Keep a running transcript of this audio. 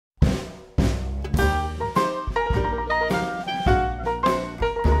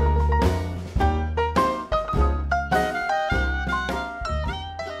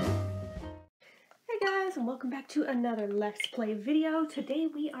another Let's Play video. Today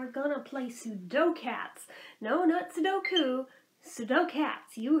we are gonna play Sudocats. No, not Sudoku.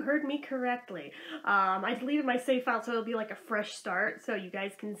 Sudocats. You heard me correctly. I deleted my save file so it'll be like a fresh start so you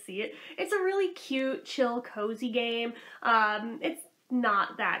guys can see it. It's a really cute, chill, cozy game. It's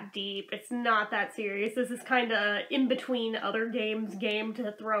not that deep. It's not that serious. This is kind of in between other games game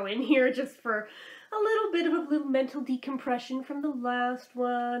to throw in here just for a little bit of a little mental decompression from the last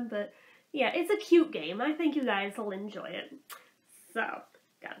one, but yeah, it's a cute game. I think you guys will enjoy it. So,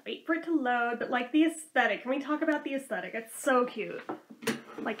 gotta wait for it to load, but like the aesthetic, can we talk about the aesthetic? It's so cute.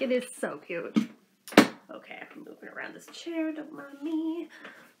 Like, it is so cute. Okay, I'm moving around this chair, don't mind me.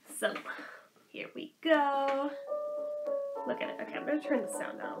 So, here we go. Look at it. Okay, I'm gonna turn the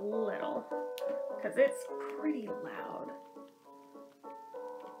sound down a little, because it's pretty loud.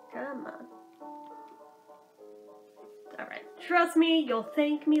 Come on. Alright, trust me, you'll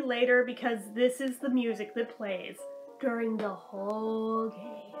thank me later because this is the music that plays during the whole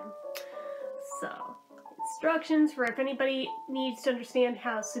game. So, instructions for if anybody needs to understand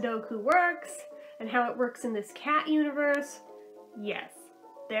how Sudoku works and how it works in this cat universe. Yes,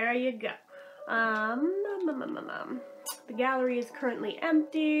 there you go. The gallery is currently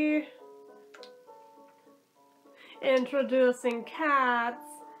empty. Introducing cats.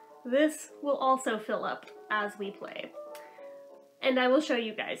 This will also fill up as we play. And I will show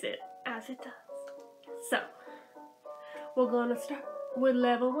you guys it as it does. So, we're gonna start with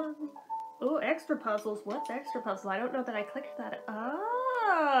level 1. Oh, extra puzzles. What's extra puzzle? I don't know that I clicked that.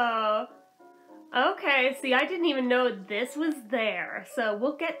 Oh! Okay, see, I didn't even know this was there. So,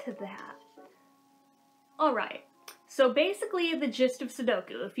 we'll get to that. Alright. So, basically, the gist of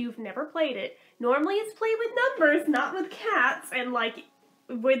Sudoku, if you've never played it, normally it's played with numbers, not with cats. And, like,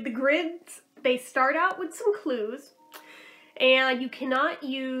 with the grids, they start out with some clues. And you cannot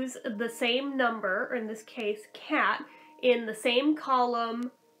use the same number, or in this case, cat, in the same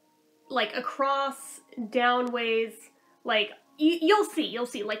column, like across, down ways, like, you'll see,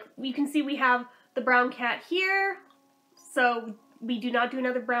 like, you can see we have the brown cat here, so we do not do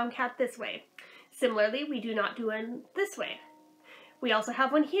another brown cat this way. Similarly, we do not do one this way. We also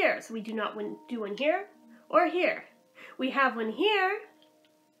have one here, so we do not do one here, or here. We have one here,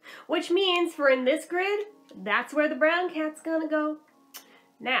 which means for in this grid, that's where the brown cat's gonna go.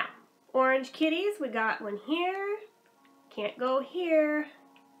 Now, orange kitties, we got one here. Can't go here.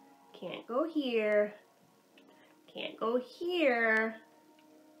 Can't go here. Can't go here.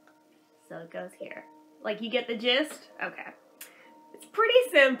 So it goes here. Like, you get the gist? Okay. It's pretty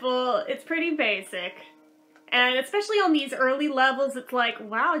simple. It's pretty basic. And especially on these early levels, it's like,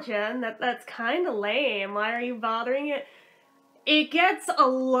 wow, Jen, that's kind of lame. Why are you bothering it? It gets a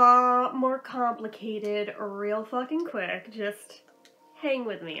lot more complicated real fucking quick. Just hang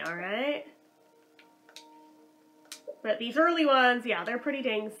with me, alright? But these early ones, yeah, they're pretty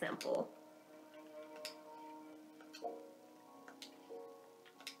dang simple.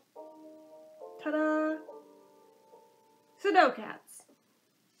 Ta-da! Sudocats.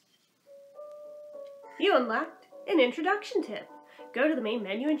 You unlocked an introduction tip. Go to the main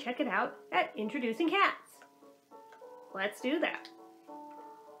menu and check it out at Introducing Cats. Let's do that.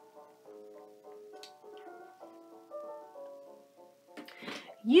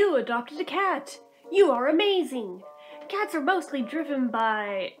 You adopted a cat. You are amazing. Cats are mostly driven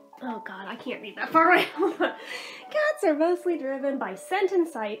by... Oh god, I can't read that far away. Cats are mostly driven by scent and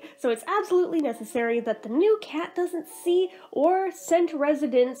sight, so it's absolutely necessary that the new cat doesn't see or scent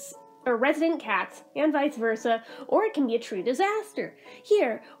resident cats, and vice versa, or it can be a true disaster.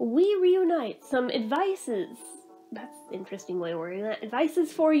 Here, we reunite some advices. That's an interesting way of wording that.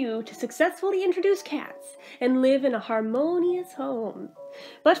 Advices for you to successfully introduce cats and live in a harmonious home.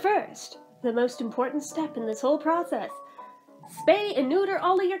 But first, the most important step in this whole process. Spay and neuter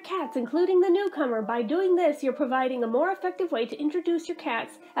all of your cats, including the newcomer. By doing this, you're providing a more effective way to introduce your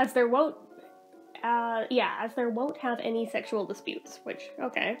cats, as there won't have any sexual disputes, which,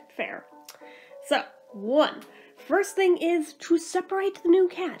 okay, fair. So, 1. First thing is to separate the new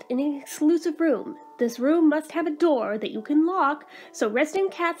cat in an exclusive room. This room must have a door that you can lock so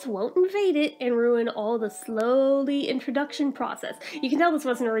resident cats won't invade it and ruin all the slowly introduction process. You can tell this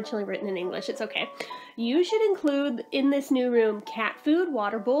wasn't originally written in English, it's okay. You should include in this new room cat food,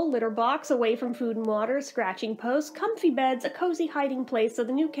 water bowl, litter box, away from food and water, scratching posts, comfy beds, a cozy hiding place so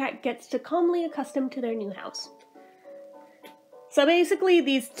the new cat gets to calmly accustomed to their new house. So basically,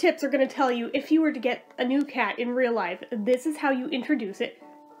 these tips are going to tell you if you were to get a new cat in real life, this is how you introduce it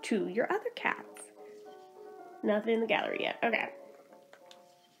to your other cats. Nothing in the gallery yet. Okay.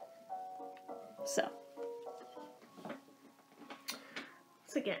 So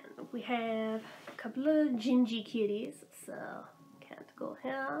again, we have couple of gingy kitties, so can't go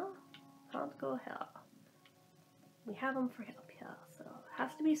here, can't go here. We have them for up here, so it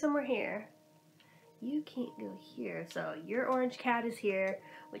has to be somewhere here. You can't go here, so your orange cat is here,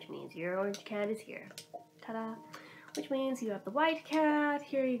 which means your orange cat is here. Ta-da! Which means you have the white cat.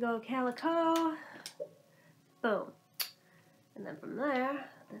 Here you go, Calico. Boom. And then from there,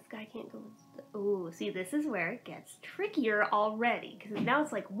 this guy can't go. Ooh, see, this is where it gets trickier already, because now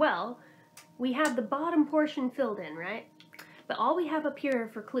it's like, well, we have the bottom portion filled in, right? But all we have up here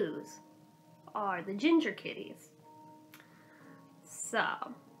for clues are the ginger kitties. So,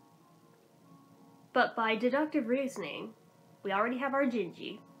 but by deductive reasoning, we already have our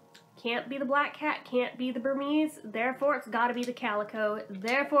Gingy. Can't be the black cat, can't be the Burmese, therefore it's gotta be the Calico,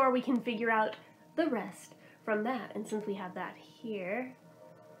 therefore we can figure out the rest from that. And since we have that here,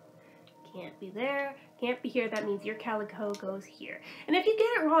 can't be there, can't be here, that means your Calico goes here. And if you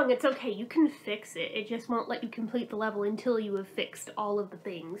get it wrong, it's okay, you can fix it. It just won't let you complete the level until you have fixed all of the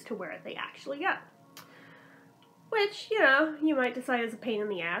things to where they actually go. Which, you know, you might decide is a pain in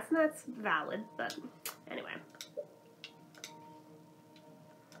the ass, and that's valid, but anyway.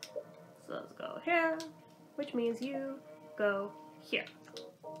 So let's go here, which means you go here.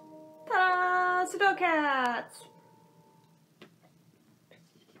 Ta-da! Sudocats!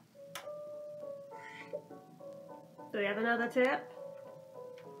 Do we have another tip?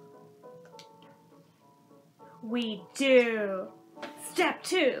 We do! Step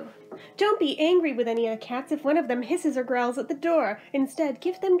 2. Don't be angry with any of the cats if one of them hisses or growls at the door. Instead,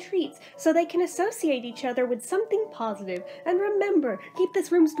 give them treats so they can associate each other with something positive. And remember, keep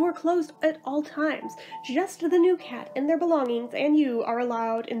this room's door closed at all times. Just the new cat and their belongings and you are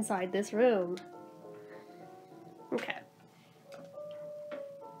allowed inside this room. Okay.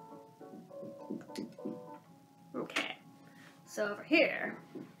 Okay. So over here,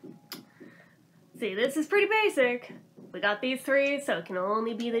 see, this is pretty basic. We got these 3, so it can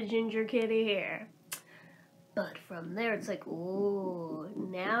only be the ginger kitty here. But from there, it's like, ooh,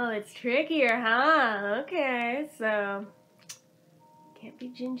 now it's trickier, huh? Okay, so can't be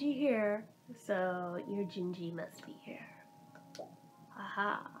Gingy here, so your Gingy must be here.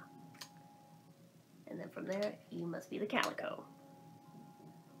 Aha. And then from there, you must be the Calico.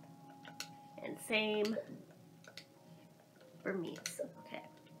 And same for me. Okay.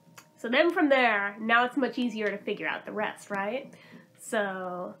 So then from there, now it's much easier to figure out the rest, right?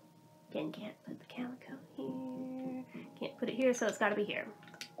 So, again, can't put the Calico here, can't put it here, so it's gotta be here.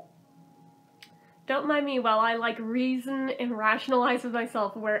 Don't mind me while I like reason and rationalize with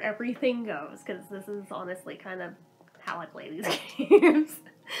myself where everything goes, because this is honestly kind of how I play these games.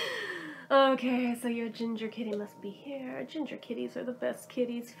 Okay, so your ginger kitty must be here. Ginger kitties are the best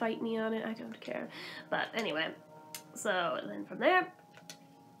kitties, fight me on it, I don't care. But anyway, so then from there,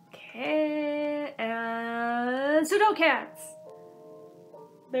 okay, and Sudocats!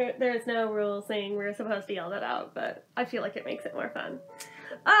 There's no rule saying we're supposed to yell that out, but I feel like it makes it more fun.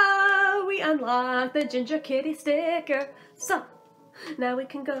 Oh, we unlocked the ginger kitty sticker. So, now we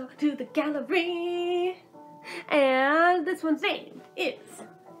can go to the gallery. And this one's name is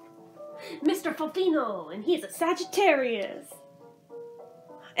Mr. Fofino, and he's a Sagittarius.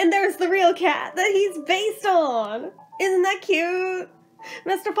 And there's the real cat that he's based on. Isn't that cute?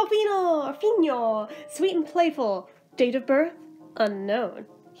 Mr. Fofino, or Fino, sweet and playful. Date of birth? Unknown.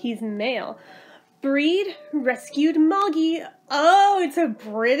 He's male. Breed? Rescued Moggy. Oh, it's a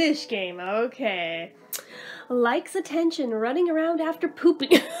British game. Okay. Likes attention, running around after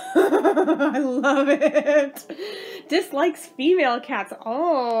pooping. I love it. Dislikes female cats.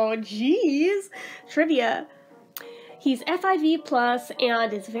 Oh, geez. Trivia. He's FIV plus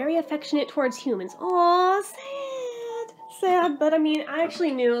and is very affectionate towards humans. Aw, sad, but I mean, I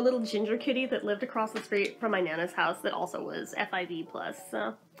actually knew a little ginger kitty that lived across the street from my Nana's house that also was FIV+.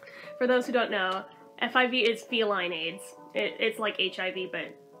 So, for those who don't know, FIV is feline AIDS. It's like HIV,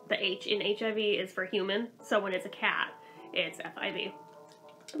 but the H in HIV is for human, so when it's a cat, it's FIV.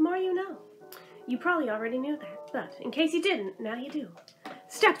 The more you know. You probably already knew that, but in case you didn't, now you do.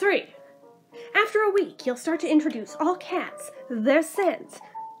 Step 3. After a week, you'll start to introduce all cats, their scents.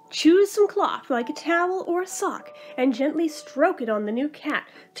 Choose some cloth, like a towel or a sock, and gently stroke it on the new cat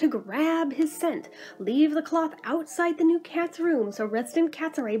to grab his scent. Leave the cloth outside the new cat's room so resident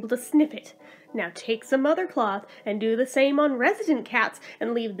cats are able to sniff it. Now take some other cloth and do the same on resident cats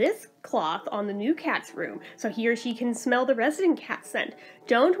and leave this cloth on the new cat's room so he or she can smell the resident cat's scent.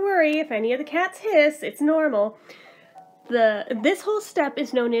 Don't worry if any of the cats hiss, it's normal. This whole step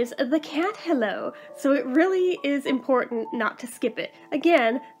is known as the cat hello, so it really is important not to skip it.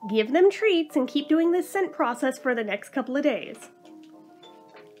 Again, give them treats and keep doing this scent process for the next couple of days.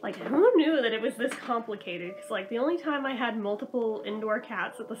 Like, who knew that it was this complicated? Because, like, the only time I had multiple indoor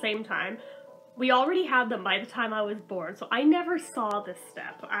cats at the same time, we already had them by the time I was born, so I never saw this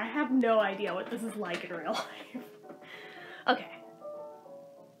step. I have no idea what this is like in real life. Okay.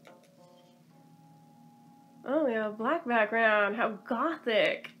 Oh, yeah, black background. How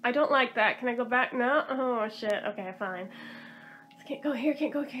gothic. I don't like that. Can I go back now? Oh, shit. Okay, fine. Can't go here,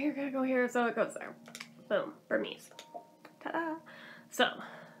 can't go here, can't go here, so it goes there. Boom. Burmese. Ta-da! So.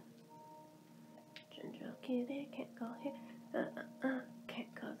 Ginger kitty, can't go here.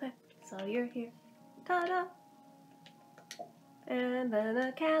 Can't go there. So you're here. Ta-da! And then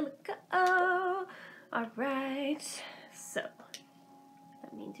a calico. Alright. So.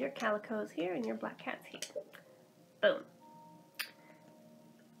 That means your calico's here and your black cat's here. Boom.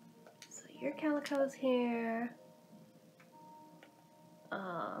 So your calico's here.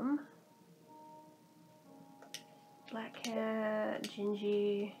 Black cat,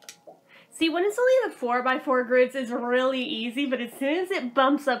 Gingy. See, when it's only the 4x4 grids, it's really easy, but as soon as it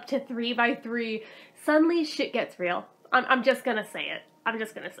bumps up to 3x3, suddenly shit gets real. I'm just gonna say it. I'm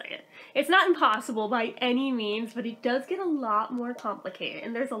just gonna say it. It's not impossible by any means, but it does get a lot more complicated,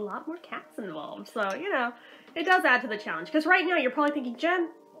 and there's a lot more cats involved, so, you know, it does add to the challenge. Because right now, you're probably thinking, Jen,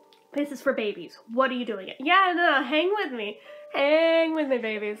 this is for babies. What are you doing it? Yeah, no, hang with me. Hang with me,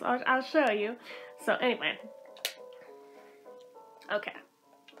 babies. I'll show you. So, anyway. Okay.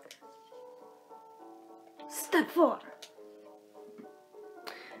 Step 4.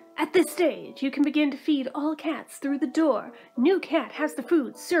 At this stage, you can begin to feed all cats through the door. New cat has the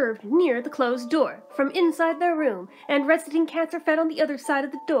food served near the closed door, from inside their room, and resident cats are fed on the other side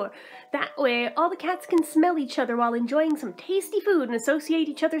of the door. That way, all the cats can smell each other while enjoying some tasty food and associate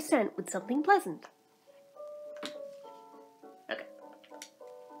each other's scent with something pleasant. Okay.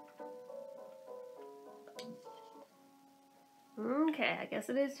 Okay, I guess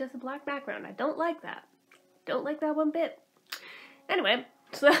it is just a black background. I don't like that. Don't like that one bit. Anyway,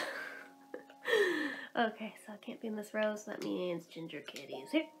 so... okay, so I can't be in this row, so that means Ginger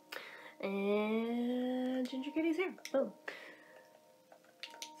Kitty's here. And Ginger Kitty's here. Boom.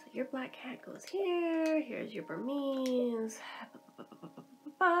 So your black cat goes here. Here's your Burmese.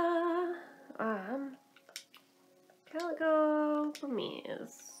 Calico,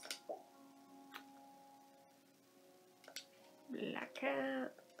 Burmese. Black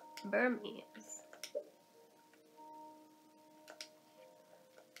cat, Burmese.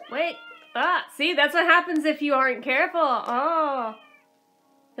 Wait. Ah, see, that's what happens if you aren't careful. Oh.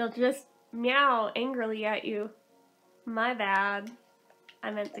 They'll just meow angrily at you. My bad.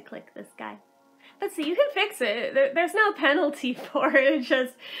 I meant to click this guy. But see, you can fix it. There's no penalty for it. It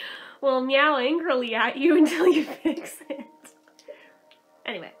just will meow angrily at you until you fix it.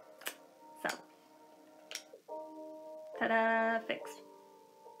 Anyway. So. Ta-da, fixed.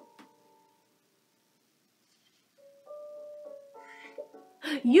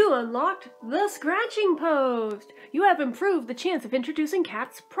 You unlocked the scratching post! You have improved the chance of introducing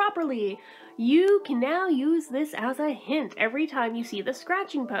cats properly. You can now use this as a hint. Every time you see the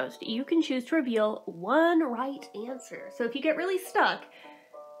scratching post, you can choose to reveal one right answer. So if you get really stuck,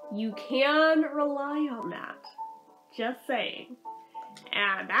 you can rely on that. Just saying.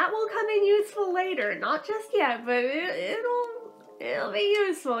 And that will come in useful later. Not just yet, but it'll be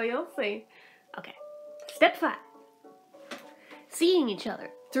useful. You'll see. Okay. Step 5. Seeing each other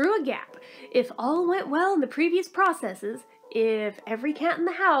through a gap. If all went well in the previous processes, if every cat in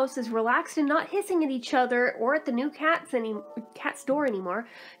the house is relaxed and not hissing at each other or at the new cat's door anymore,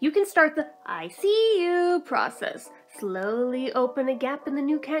 you can start the I see you process. Slowly open a gap in the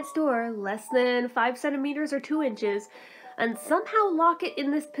new cat's door, less than 5 centimeters or 2 inches, and somehow lock it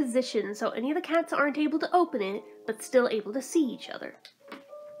in this position so any of the cats aren't able to open it, but still able to see each other.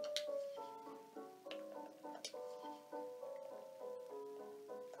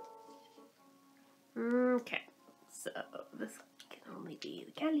 Okay, so this can only be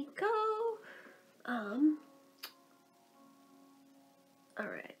the calico.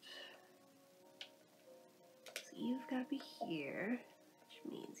 Alright. So you've got to be here, which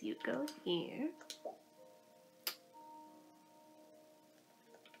means you go here.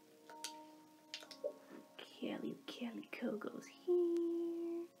 Calico goes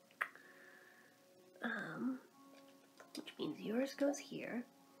here. Which means yours goes here.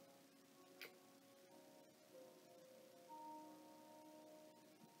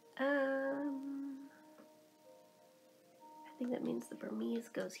 I think that means the Burmese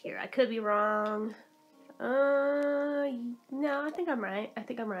goes here. I could be wrong. No, I think I'm right. I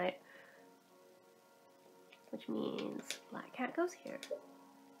think I'm right. Which means black cat goes here.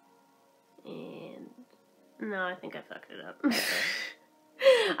 And no, I think I fucked it up.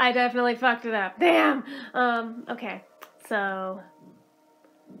 I definitely fucked it up. Damn! Okay. So...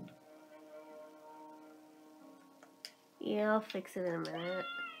 yeah, I'll fix it in a minute.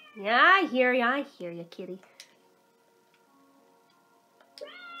 Yeah, I hear you, kitty.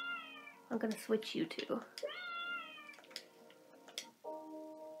 I'm gonna switch you two.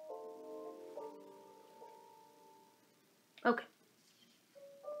 Okay.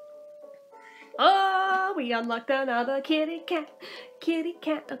 Oh, we unlocked another kitty cat. Kitty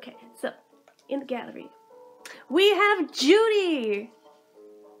cat. Okay, so, in the gallery, we have Judy!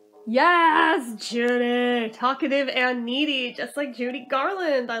 Yes, Judy! Talkative and needy, just like Judy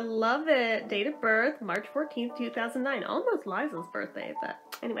Garland. I love it. Date of birth, March 14th, 2009. Almost Liza's birthday, but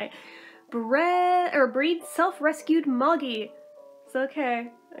anyway. Breed self-rescued Moggy. It's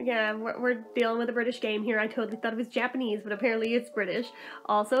okay. Again, we're dealing with a British game here. I totally thought it was Japanese, but apparently it's British.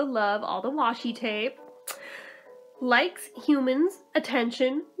 Also love all the washi tape. Likes humans,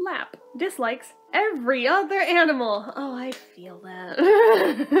 attention, lap. Dislikes every other animal. Oh, I feel that.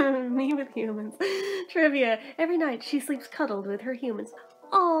 Me with humans. Trivia. Every night she sleeps cuddled with her humans.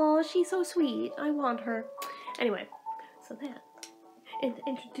 Oh, she's so sweet. I want her. Anyway, so that. And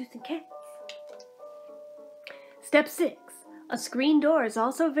introducing cats. Step 6. A screen door is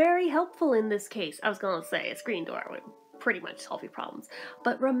also very helpful in this case. I was going to say a screen door would pretty much solve your problems.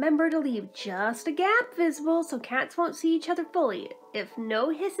 But remember to leave just a gap visible so cats won't see each other fully. If no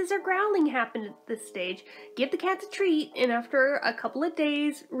hisses or growling happen at this stage, give the cats a treat, and after a couple of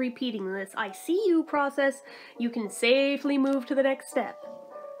days repeating this I see you process, you can safely move to the next step.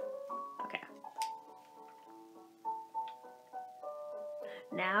 Okay.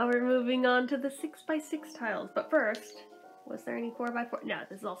 Now we're moving on to the 6x6 tiles, but first, was there any 4x4? No,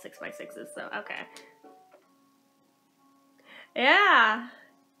 this is all 6x6s, so okay. Yeah,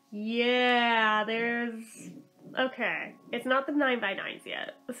 there's... okay, it's not the 9x9s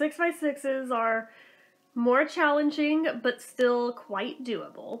yet. The 6x6s are more challenging, but still quite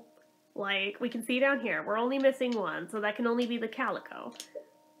doable. Like, we can see down here, we're only missing one, so that can only be the calico.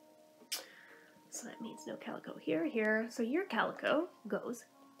 So that means no calico here. So your calico goes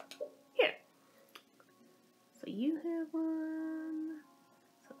here. So you have one,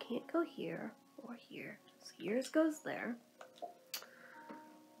 so it can't go here or here. So yours goes there.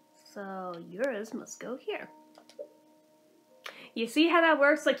 So yours must go here. You see how that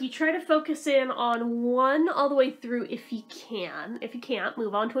works? Like, you try to focus in on one all the way through if you can. If you can't,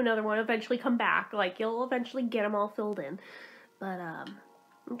 move on to another one, eventually come back. Like, you'll eventually get them all filled in. But,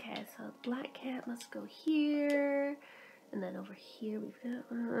 okay, so black cat must go here. And then over here we've got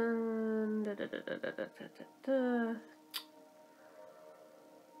one.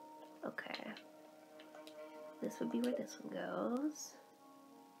 Okay. This would be where this one goes.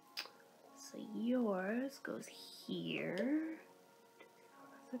 So yours goes here.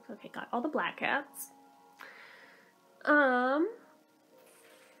 Okay, got all the black cats.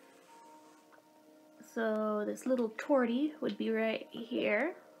 So this little tortie would be right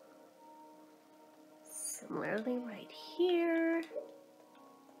here. Similarly, right here.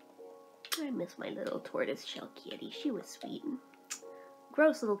 I miss my little tortoiseshell kitty. She was sweet.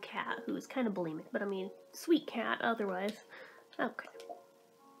 Gross little cat who was kind of bulimic, but I mean, sweet cat otherwise. Okay.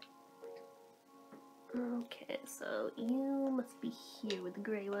 Okay, so you must be here with the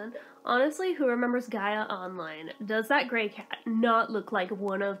gray one. Honestly, who remembers Gaia Online? Does that gray cat not look like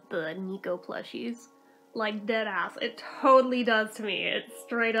one of the Nico plushies? Like, dead ass. It totally does to me. It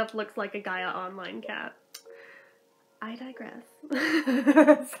straight up looks like a Gaia Online cat. I digress.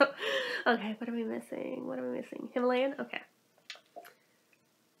 So, okay, what are we missing? What are we missing? Himalayan? Okay.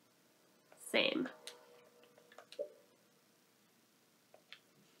 Same.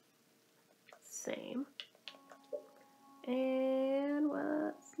 Same. And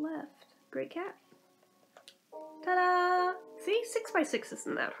what's left? Great cat. Ta-da! See, 6x6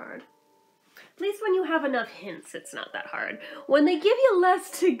 isn't that hard. At least when you have enough hints, it's not that hard. When they give you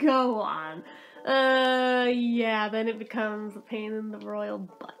less to go on, yeah, then it becomes a pain in the royal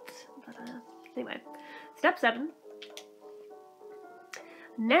butt. But, anyway. Step 7.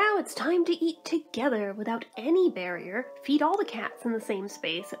 Now it's time to eat together without any barrier. Feed all the cats in the same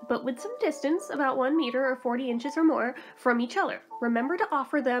space, but with some distance, about 1 meter or 40 inches or more, from each other. Remember to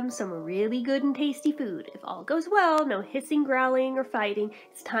offer them some really good and tasty food. If all goes well, no hissing, growling, or fighting,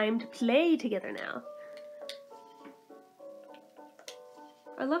 it's time to play together now.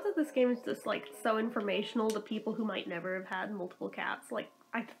 I love that this game is just, like, so informational to people who might never have had multiple cats. Like,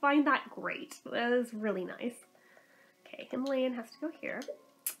 I find that great. That is really nice. Okay, Himalayan has to go here.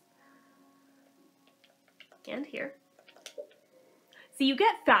 And here. So you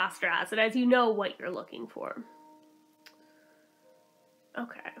get faster as you know what you're looking for.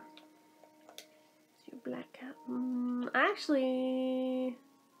 Okay. So your black cat. Actually,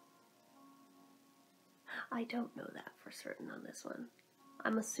 I don't know that for certain on this one.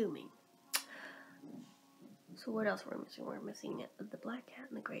 I'm assuming. So what else we're missing? We're missing the black cat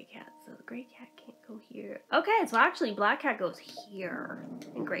and the gray cat. So the gray cat can't go here. Okay, so actually black cat goes here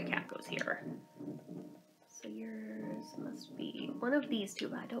and gray cat goes here. So yours must be one of these two,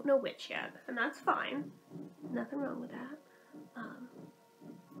 but I don't know which yet. And that's fine. Nothing wrong with that.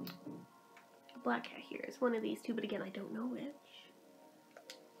 The black cat here is one of these two, but again, I don't know which.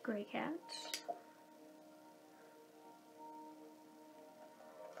 Gray cat.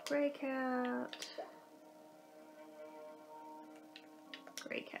 Gray cat.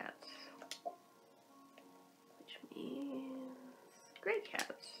 Gray cat. Which means gray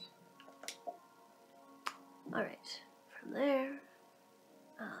cat. Alright, from there,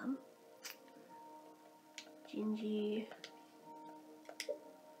 Gingy.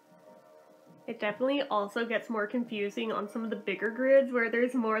 It definitely also gets more confusing on some of the bigger grids where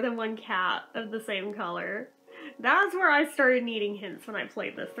there's more than one cat of the same color. That's where I started needing hints when I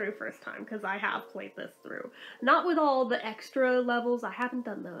played this through first time, because I have played this through. Not with all the extra levels, I haven't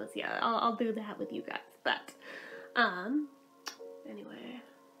done those yet. I'll do that with you guys, but, anyway.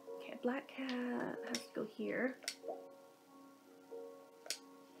 Okay, black cat has to go here.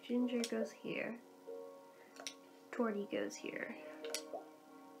 Ginger goes here. Torty goes here.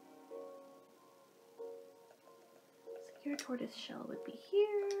 So your tortoise shell would be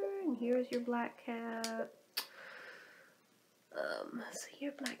here, and here's your black cat. So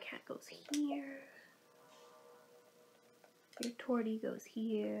your black cat goes here. Your torty goes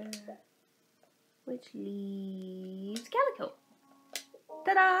here, which leaves Calico.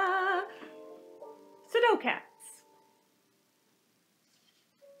 Ta-da! Sudocats.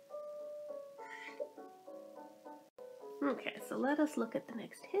 Okay, so let us look at the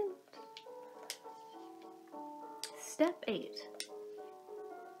next hint. Step 8.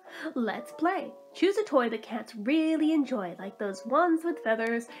 Let's play. Choose a toy that cats really enjoy, like those ones with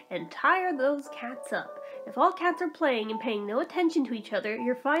feathers, and tire those cats up. If all cats are playing and paying no attention to each other,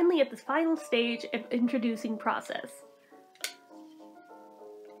 you're finally at the final stage of introducing process.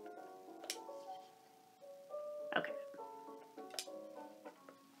 Okay.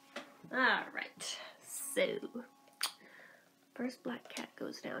 Alright, so first black cat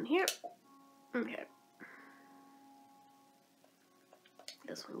goes down here. Okay.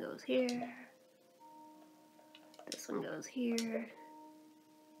 This one goes here. This one goes here.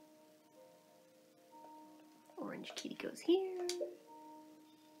 Orange kitty goes here.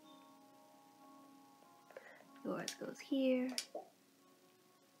 Yours goes here.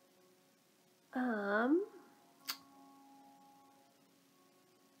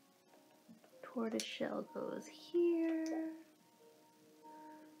 Tortoise shell goes here.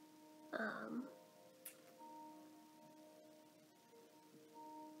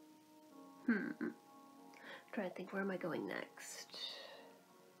 Trying to think, where am I going next?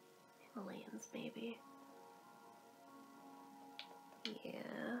 Himalayans, maybe.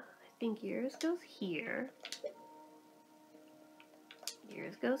 Yeah, I think yours goes here.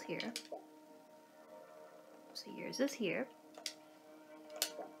 Yours goes here. So yours is here.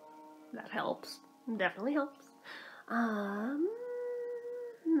 That helps. Definitely helps.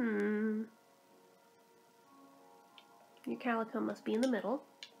 Your calico must be in the middle.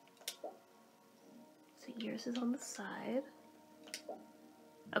 So yours is on the side.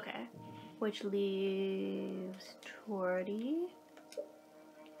 Okay. Which leaves Torty.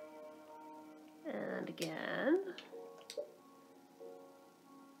 And again.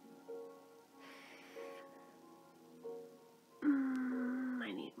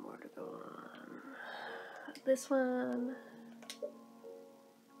 I need more to go on. This one.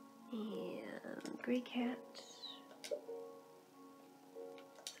 And gray cat.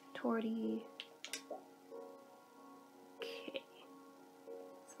 Torty. Okay.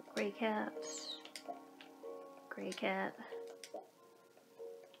 So gray cat. Gray cat.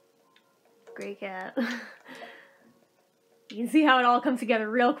 Gray cat. You can see how it all comes together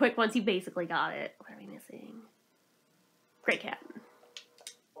real quick once you basically got it. What are we missing? Gray cat.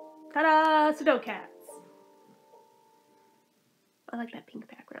 Ta-da! Sudocats. I like that pink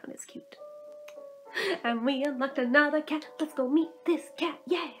background. It's cute. And we unlocked another cat. Let's go meet this cat.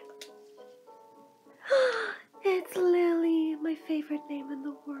 Yeah! It's Lily, my favorite name in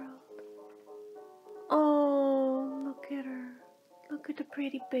the world. Oh, look at her. Look at the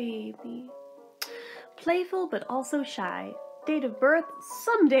pretty baby. Playful but also shy. Date of birth,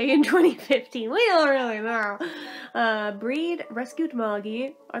 someday in 2015. We don't really know. Breed, rescued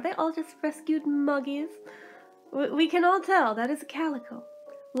Moggy. Are they all just rescued Moggies? We can all tell that is a calico.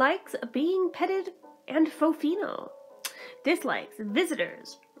 Likes being petted and fofino. Dislikes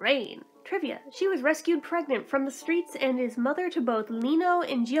visitors. Rain. Trivia. She was rescued pregnant from the streets and is mother to both Lino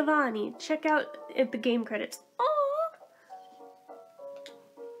and Giovanni. Check out the game credits. Aww.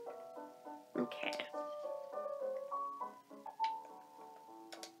 Okay.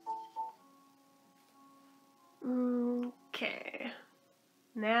 Okay.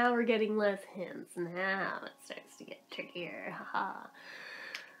 Now we're getting less hints. Now it starts to get trickier. Haha.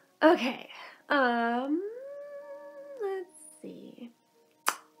 Okay. Let's see.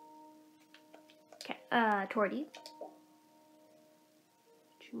 Okay. Torty.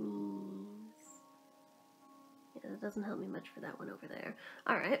 Which means... yeah, that doesn't help me much for that one over there.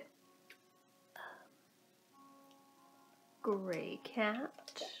 Alright. Gray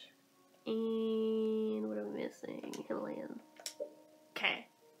cat. And what are we missing? Himalayan. Okay.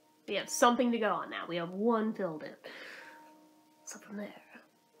 We have something to go on now. We have one filled in. So from there.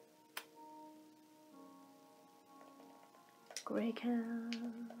 Gray cat.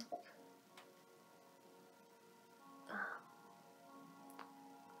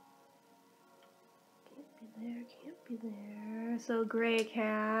 Can't be there, can't be there. So gray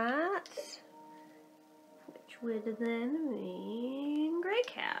cat. Which would then mean gray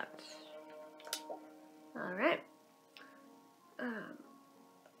cat. Alright.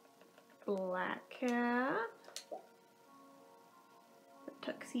 Black cat.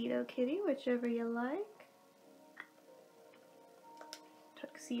 Tuxedo kitty, whichever you like.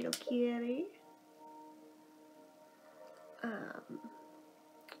 Tuxedo kitty.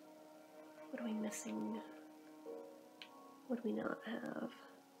 What are we missing? What do we not have?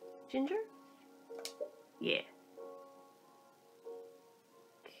 Ginger? Yeah.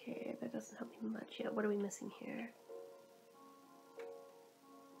 Okay, that doesn't help me much yet. What are we missing here?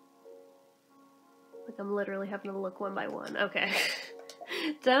 Like, I'm literally having to look one by one. Okay.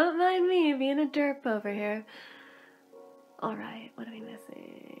 Don't mind me being a derp over here. Alright, what are we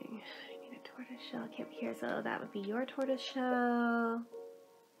missing? I need a tortoiseshell. Can't be here, so that would be your tortoiseshell.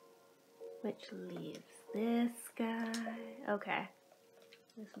 Which leaves this guy. Okay.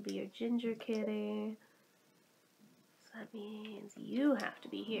 This will be your ginger kitty. So that means you have to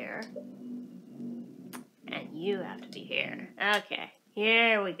be here. And you have to be here. Okay.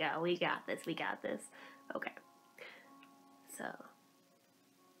 Here we go. We got this. We got this. Okay. So.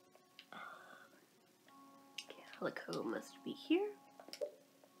 Calico must be here.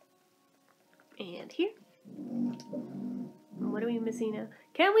 And here. What are we missing now?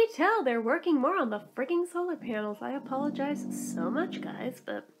 Can we tell they're working more on the frigging solar panels? I apologize so much, guys,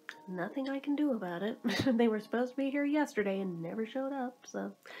 but nothing I can do about it. They were supposed to be here yesterday and never showed up,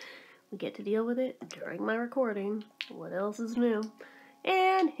 so we get to deal with it during my recording. What else is new?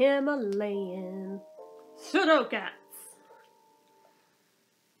 And Himalayan Sudocats.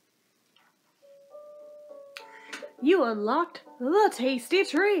 You unlocked the tasty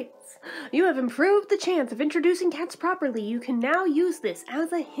treats. You have improved the chance of introducing cats properly. You can now use this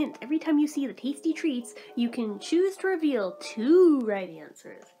as a hint. Every time you see the tasty treats, you can choose to reveal 2 right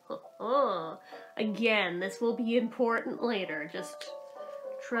answers. Again, this will be important later. Just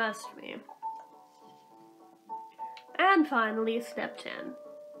trust me. And finally, step 10.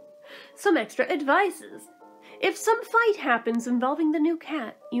 Some extra advices. If some fight happens involving the new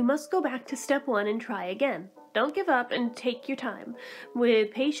cat, you must go back to step 1 and try again. Don't give up and take your time.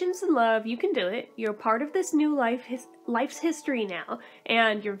 With patience and love, you can do it. You're part of this new life's history now,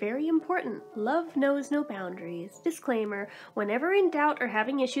 and you're very important. Love knows no boundaries. Disclaimer, whenever in doubt or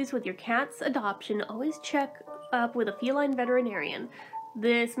having issues with your cat's adoption, always check up with a feline veterinarian.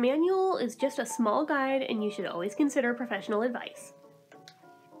 This manual is just a small guide, and you should always consider professional advice.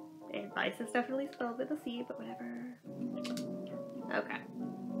 Advice is definitely spelled with a C, but whatever. Okay.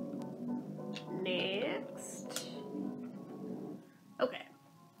 Next. Okay.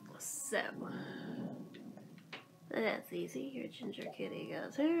 So. That's easy. Your ginger kitty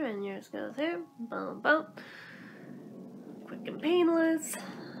goes here, and yours goes here. Boom, boom. Quick and painless.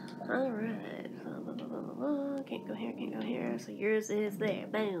 Alright. Can't go here, can't go here. So yours is there.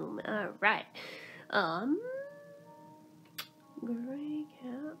 Boom. Alright. Gray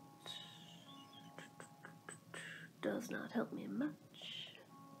cat does not help me much.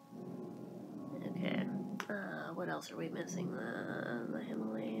 Okay. What else are we missing? The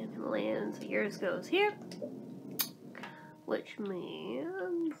Himalayan. So yours goes here. Which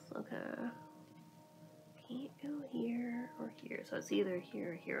means, okay. Can't go here or here. So it's either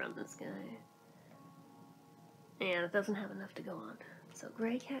here or here on this guy. And it doesn't have enough to go on. So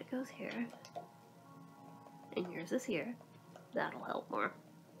gray cat goes here. And yours is here. That'll help more.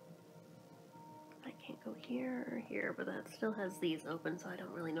 That can't go here or here, but that still has these open, so I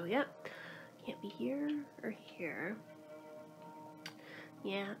don't really know yet. Can't be here or here.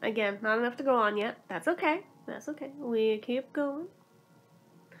 Yeah, again, not enough to go on yet. That's okay. That's okay. We keep going.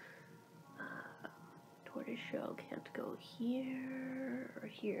 Tortoiseshell can't go here or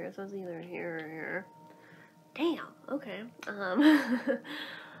here, so it's either here or here. Damn. Okay.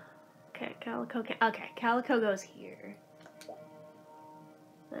 Okay, Calico can. Okay, Calico goes here.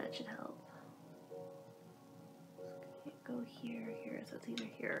 That should help. Can't go here or here, so it's either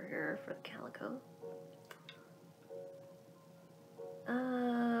here or here for the Calico.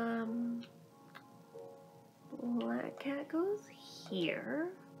 Black cat goes here.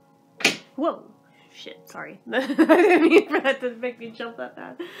 Whoa! Shit, sorry. I didn't mean for that to make me jump that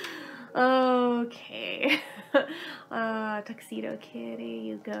bad. Okay. Tuxedo Kitty,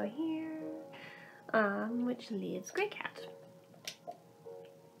 you go here. Which leaves Gray Cat.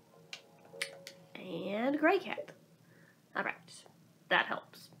 And Gray Cat. Alright. That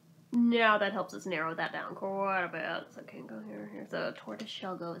helps. Now that helps us narrow that down quite a bit. So I can go here, here. So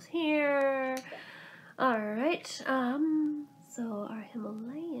Tortoiseshell goes here. Alright. So our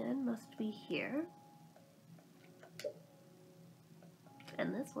Himalayan must be here.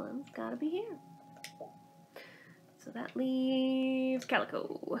 And this one's gotta be here. So that leaves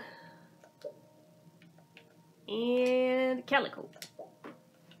Calico. And Calico.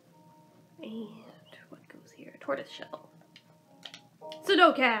 And what goes here? Tortoiseshell.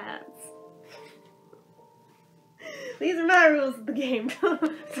 Sudocats! These are my rules of the game.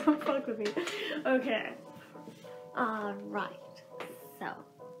 Don't fuck with me. Okay. Alright. So,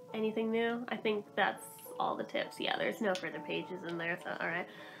 anything new? I think that's all the tips. Yeah, there's no further pages in there, so alright.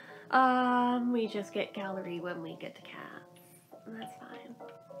 We just get gallery when we get to cats. And that's fine.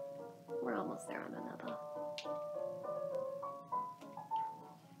 We're almost there on another.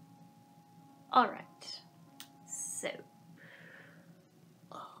 Alright. So,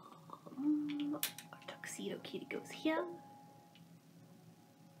 our Tuxedo Kitty goes here.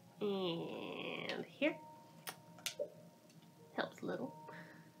 And here. Helps a little.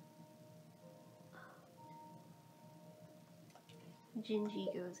 Gingy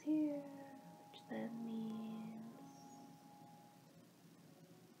goes here, which that means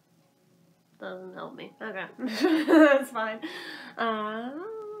doesn't help me. Okay, that's fine.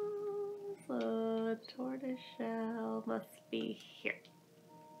 So Tortoiseshell must be here.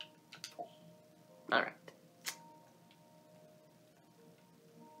 All right.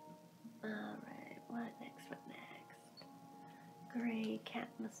 All right. What next? What next? Gray Cat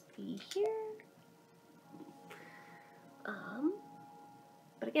must be here.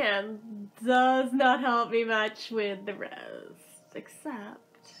 But again, does not help me much with the rest,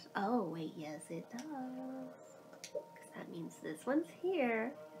 except, oh wait, yes it does, because that means this one's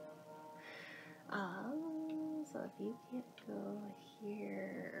here. So if you can't go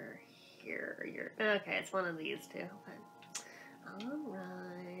here, here, you're, okay, it's one of these two, but,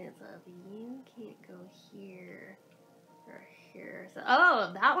 alright, so if you can't go here, or here, so,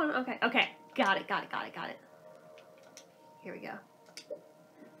 oh, that one, okay, okay, got it. Here we go.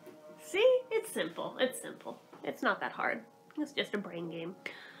 See? It's simple. It's simple. It's not that hard. It's just a brain game.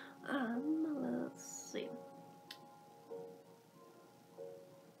 Let's see.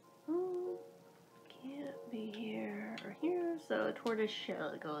 Can't be here or here, so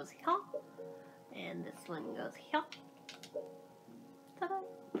Tortoiseshell goes here. And this one goes here. Ta-da!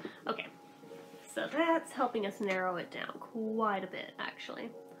 Okay. So that's helping us narrow it down quite a bit,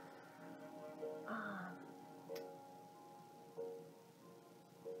 actually.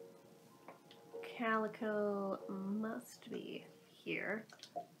 Calico must be here,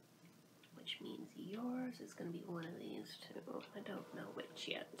 which means yours is going to be one of these two. I don't know which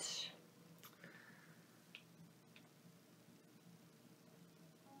yet.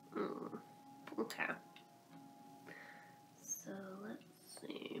 Okay. So let's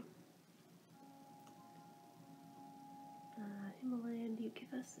see. Himalayan, do you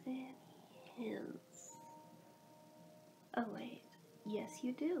give us any hints? Oh wait, yes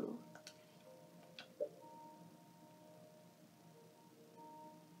you do.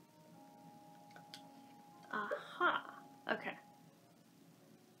 Aha! Okay.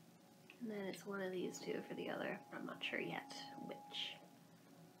 And then it's one of these two for the other. I'm not sure yet which.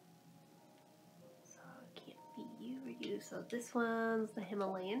 So it can't be you or you. So this one's the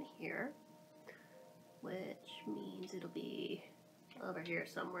Himalayan here, which means it'll be over here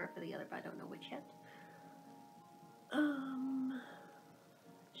somewhere for the other, but I don't know which yet.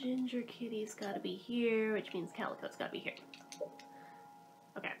 Ginger Kitty's gotta be here, which means Calico's gotta be here.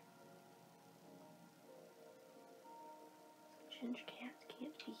 Okay. Ginger Cat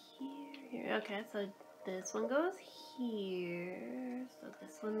can't be here. here. Okay, so this one goes here. So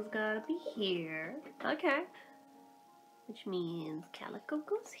this one's gotta be here. Okay. Which means Calico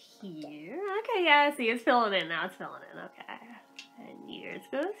goes here. Okay, yeah, I see. It's filling in now. It's filling in. Okay. And yours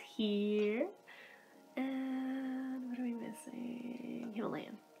goes here. And what are we missing?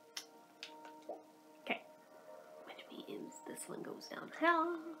 Himalayan. Okay. Which means this one goes down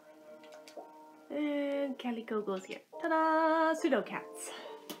here. And Calico goes here. Ta-da! Sudocats.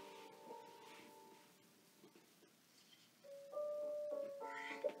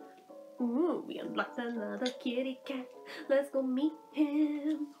 Ooh, we unlocked another kitty cat. Let's go meet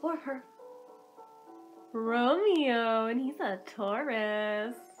him or her. Romeo, and he's a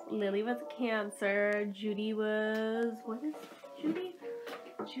Taurus. Lily was a Cancer. Judy was... what is Judy?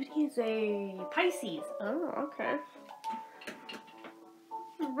 Judy is a Pisces. Oh, okay.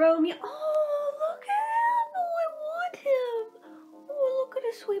 Romeo. Oh, look at him. Oh, I want him. Oh, look at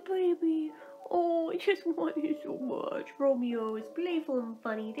his sweet baby. Oh, I just want him so much. Romeo is playful and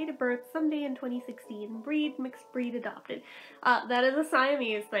funny. Date of birth, someday in 2016. Breed, mixed breed, adopted. That is a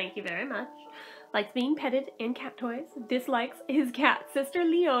Siamese, thank you very much. Likes being petted and cat toys. Dislikes his cat sister,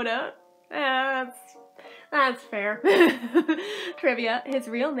 Leona. That's fair. Trivia, his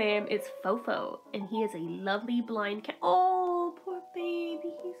real name is Fofo, and he is a lovely blind cat. Oh, poor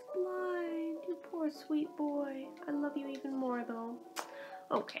baby, he's blind. You poor sweet boy. I love you even more, though.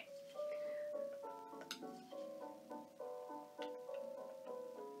 Okay.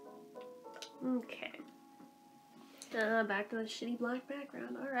 Okay. Back to the shitty black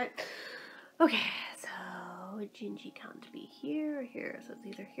background. Alright. Okay, so Gingy can't be here or here. So it's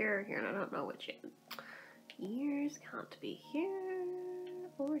either here or here, and I don't know which yet. Yours can't be here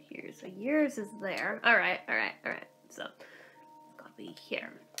or here. So yours is there. Alright. So it's gotta be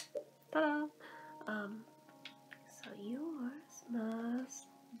here. Ta-da! So yours must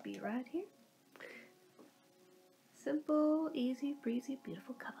be right here. Simple, easy, breezy,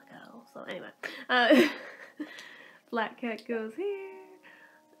 beautiful calico. So anyway, black cat goes here.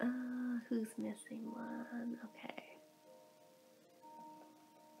 Who's missing one? Okay.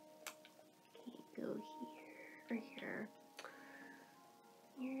 Can't go here or here.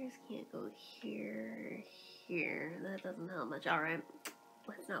 Yours can't go here, here. That doesn't help much. Alright,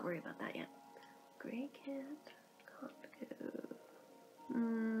 let's not worry about that yet. Gray cat can't go.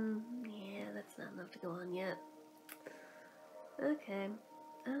 Yeah, that's not enough to go on yet. Okay.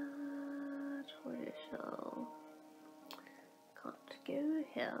 Tortoiseshell can't go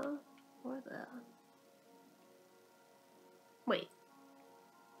here or there. Wait.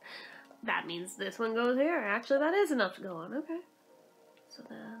 That means this one goes here. Actually, that is enough to go on. Okay. So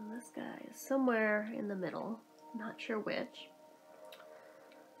then this guy is somewhere in the middle. Not sure which.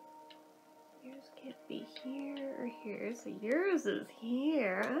 Yours can't be here or here. So yours is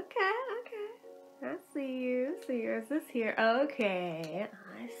here. Okay. I see you. So yours is here. Okay.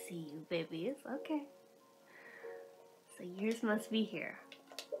 I see you, babies. Okay. So yours must be here.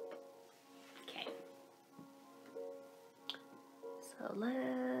 Okay. So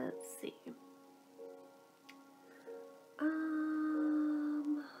let's see.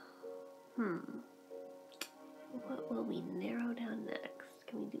 What will we narrow down next?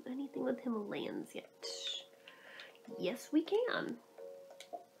 Can we do anything with Himalayans yet? Yes, we can.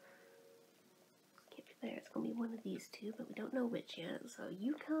 Can't be there. It's gonna be one of these two, but we don't know which yet. So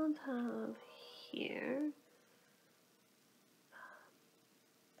you can't have here.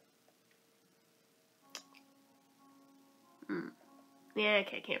 Yeah,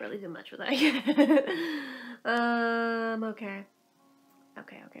 okay, can't really do much with that yet. Okay.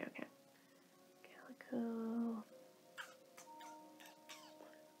 Calico.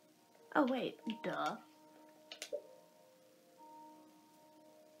 Oh, wait, duh.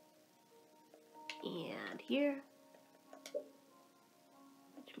 And here.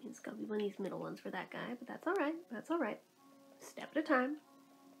 Which means it's gonna be one of these middle ones for that guy, but that's alright. Step at a time.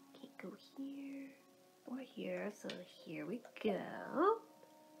 Can't go here or here, so here we go.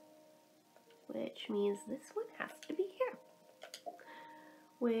 Which means this one has to be here.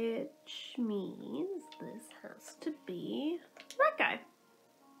 Which means this has to be that guy.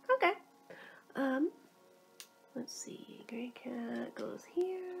 Okay. Let's see. Gray cat goes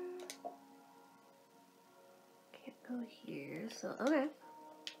here. Can't go here, so okay.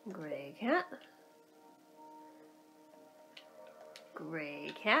 Gray cat.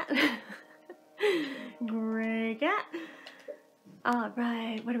 Gray cat. Gray cat.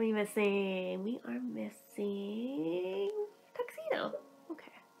 Alright, what are we missing? We are missing tuxedo.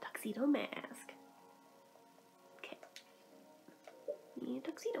 Okay, tuxedo mask. Okay. And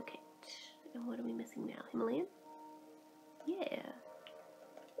tuxedo kit. And what are we missing now? Himalayan? Yeah.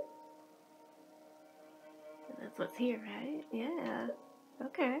 what's here, right? Yeah.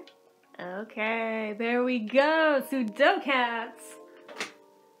 Okay. Okay, there we go. Sudocats.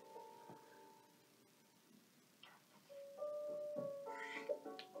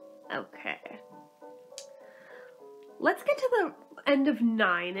 Okay. Let's get to the end of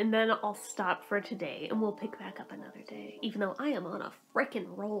 9 and then I'll stop for today and we'll pick back up another day. Even though I am on a frickin'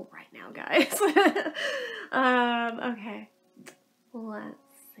 roll right now, guys. Okay. Let's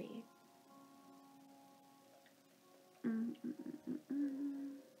see.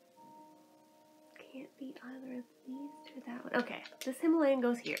 Can't be either of these or that one. Okay, this Himalayan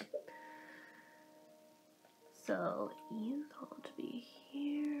goes here. So you ought to be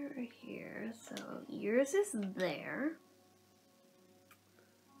here or here. So yours is there.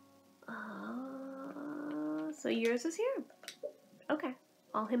 So yours is here. Okay,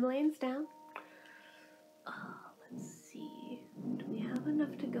 all Himalayans down. Let's see. Do we have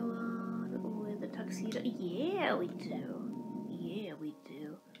enough to go on with the tuxedo? Yeah, we do. Yeah, we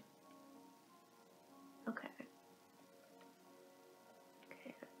do. Okay.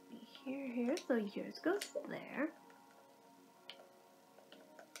 Okay, here. So yours goes there.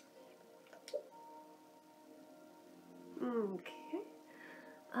 Okay.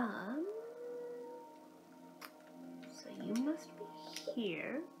 So you must be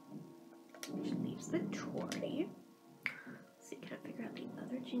here, which leaves the torty. Let's see, can I figure out the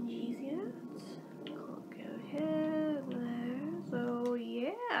other gingies yet? Can't go ahead there. So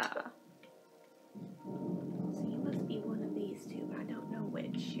yeah. So you must be one of these two, but I don't know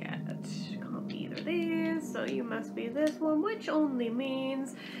which yet. Can't be either of these, so you must be this one, which only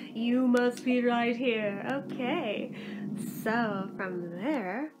means you must be right here. Okay. So from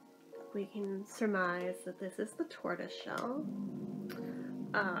there, we can surmise that this is the tortoiseshell.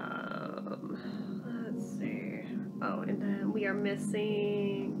 Let's see. Oh, and then we are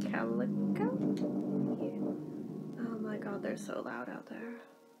missing calico. Yeah. Oh my god, they're so loud out there.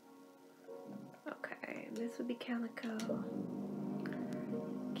 Okay, this would be calico.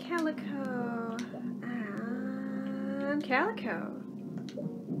 Calico. And calico.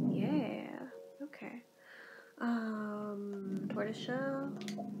 Yeah. Okay. Tortoiseshell.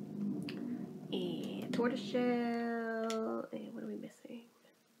 And tortoiseshell. And what are we missing?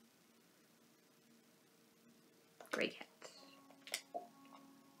 Gray cat.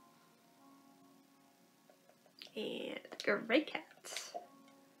 And gray cat.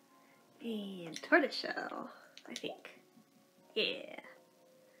 And tortoiseshell, I think. Yeah.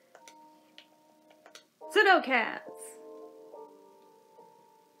 Sudocats.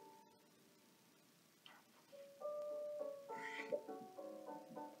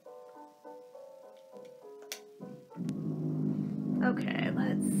 Okay,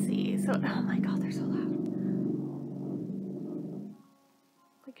 let's see. So, oh my god, they're so loud.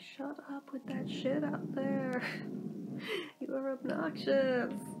 Like, shut up with that shit out there. You are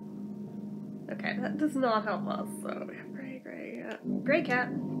obnoxious. Okay, that does not help us. So, gray cat.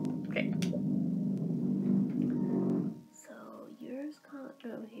 Okay. So, yours can't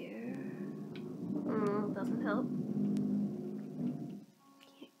go here. Doesn't help.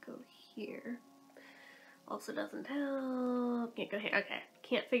 Can't go here. Also doesn't help. Can't go here. Okay,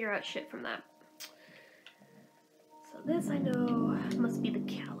 can't figure out shit from that. So this I know must be the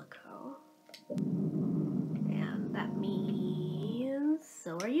calico. And that means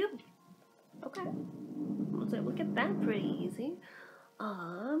so are you. Okay. Let's look at that pretty easy.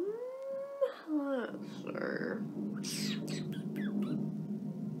 Let's see.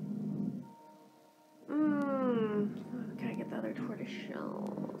 Gotta get the other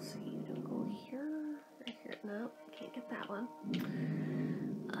tortoiseshell. So you don't go here. Right here. No, can't get that one.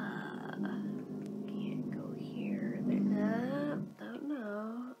 Can't go here. There. No, don't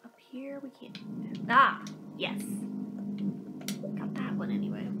know. Up here we can't. Ah, yes. Got that one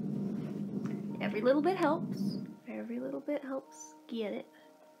anyway. Every little bit helps. Every little bit helps get it.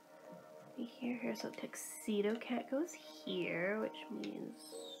 Here. So tuxedo cat goes here, which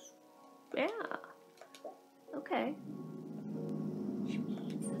means yeah. Okay. Which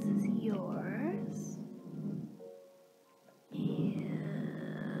means this is yours.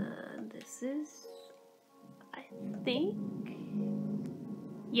 And this is, I think,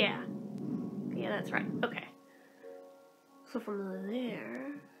 yeah. Yeah, that's right. Okay. So from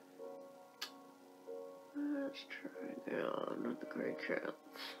there, let's try down with the gray cat.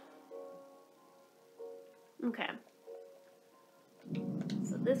 Okay.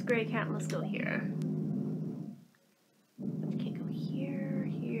 So this gray cat must go here. Which can't go here.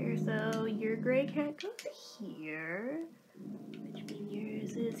 So your gray cat goes here. Which means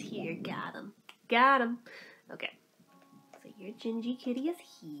yours is here. Got him. Okay. So your Gingy kitty is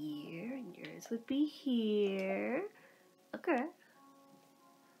here, and yours would be here. Okay.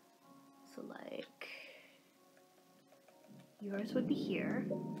 So, like, yours would be here,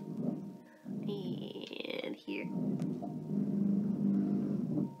 and here.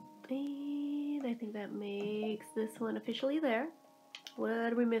 And I think that makes this one officially there.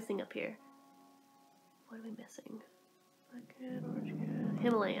 What are we missing up here? What are we missing? Cat, orange cat.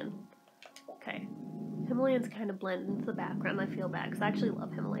 Himalayan. Okay. Himalayans kind of blend into the background. I feel bad because I actually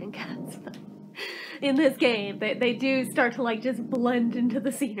love Himalayan cats. But in this game, they do start to like just blend into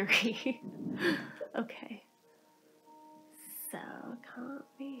the scenery. Okay. So, can't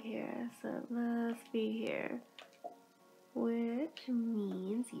be here, so it must be here. Which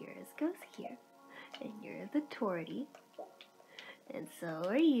means yours goes here. And you're the tortie. And so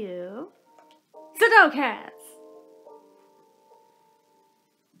are you. Sudocats!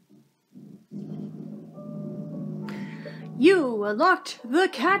 You unlocked the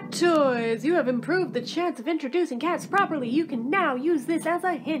cat toys! You have improved the chance of introducing cats properly. You can now use this as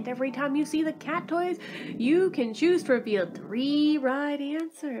a hint. Every time you see the cat toys, you can choose to reveal 3 right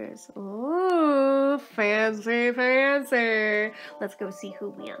answers. Oh, fancy, fancy. Let's go see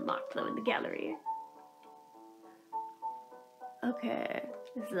who we unlocked though in the gallery. Okay,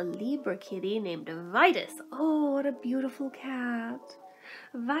 this is a Libra kitty named Vitus. Oh, what a beautiful cat.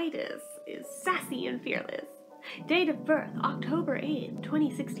 Vitus is sassy and fearless. Date of birth, October 8th,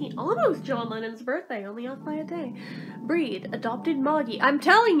 2016. Almost John Lennon's birthday, only off by a day. Breed, adopted Moggy. I'm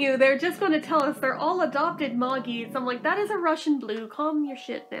telling you, they're just going to tell us they're all adopted Moggies. I'm like, that is a Russian blue. Calm your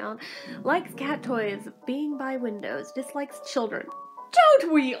shit down. Likes cat toys, being by windows, dislikes children.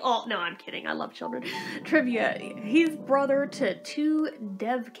 Don't we all? No, I'm kidding. I love children. Trivia. He's brother to 2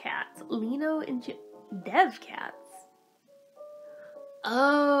 dev cats, Lino and Dev cats.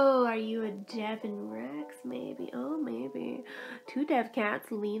 Oh, are you a Dev and Rex? Maybe. Oh, maybe. 2 dev cats,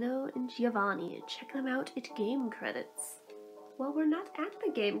 Lino and Giovanni. Check them out at game credits. Well, we're not at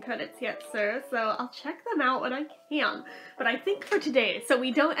the game credits yet, sir, so I'll check them out when I can. But I think for today, so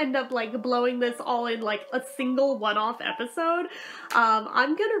we don't end up, like, blowing this all in, like, a single one-off episode,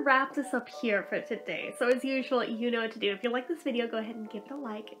 I'm gonna wrap this up here for today. So as usual, you know what to do. If you like this video, go ahead and give it a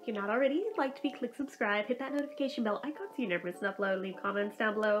like. If you're not already, like me, click subscribe, hit that notification bell icon so you never miss an upload, leave comments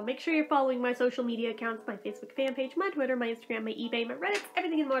down below. Make sure you're following my social media accounts, my Facebook fan page, my Twitter, my Instagram, my eBay, my Reddit,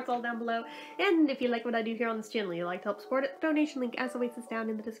 everything and more, it's all down below. And if you like what I do here on this channel, you'd like to help support it, donation link as always is down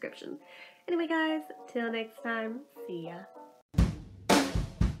in the description. Anyway guys, till next time, see ya.